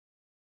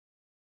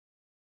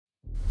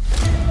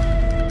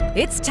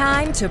It's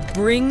time to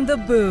bring the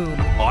boom.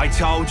 I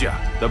told you,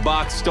 the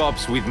buck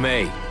stops with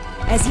me.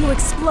 As you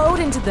explode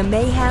into the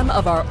mayhem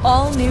of our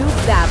all-new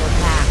Battle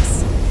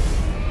Packs.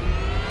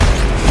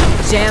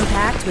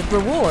 Jam-packed with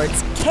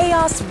rewards,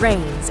 chaos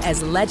reigns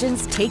as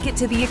Legends take it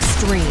to the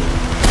extreme.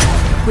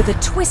 With a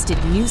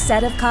twisted new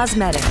set of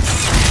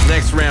cosmetics.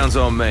 Next round's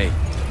on me.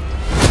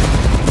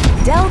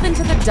 Delve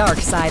into the dark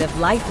side of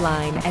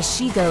Lifeline as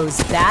she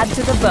goes bad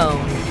to the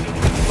bone,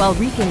 while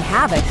wreaking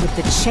havoc with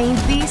the chained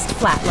beast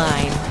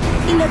Flatline.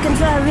 You looking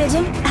for a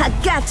rhythm? I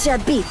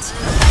gotcha beat.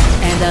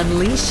 And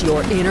unleash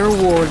your inner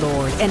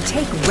warlord and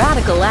take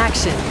radical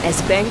action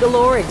as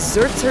Bangalore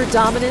exerts her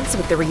dominance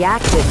with the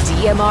reactive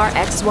DMR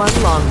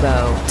X1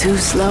 longbow. Too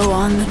slow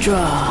on the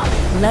draw.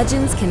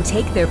 Legends can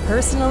take their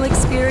personal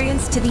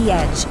experience to the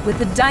edge with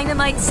the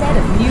dynamite set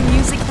of new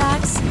music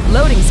packs,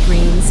 loading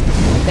screens,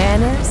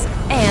 banners,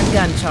 and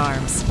gun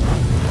charms.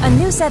 A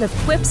new set of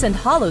quips and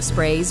holo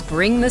sprays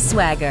bring the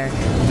swagger.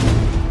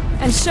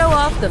 And show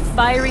off the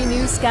fiery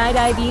new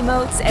skydive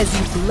emotes as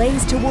you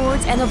blaze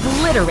towards an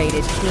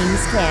obliterated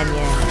Kings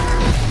Canyon.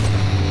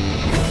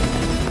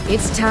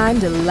 It's time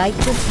to light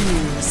the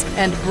fuse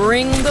and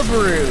bring the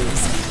bruise.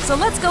 So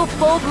let's go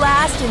full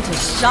blast into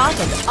shock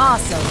and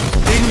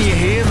awesome. Didn't you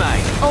hear,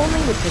 mate? Only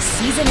with the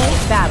Season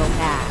 8 Battle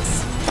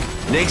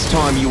Pass. Next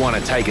time you want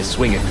to take a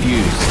swing at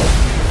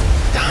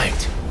Fuse,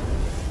 don't.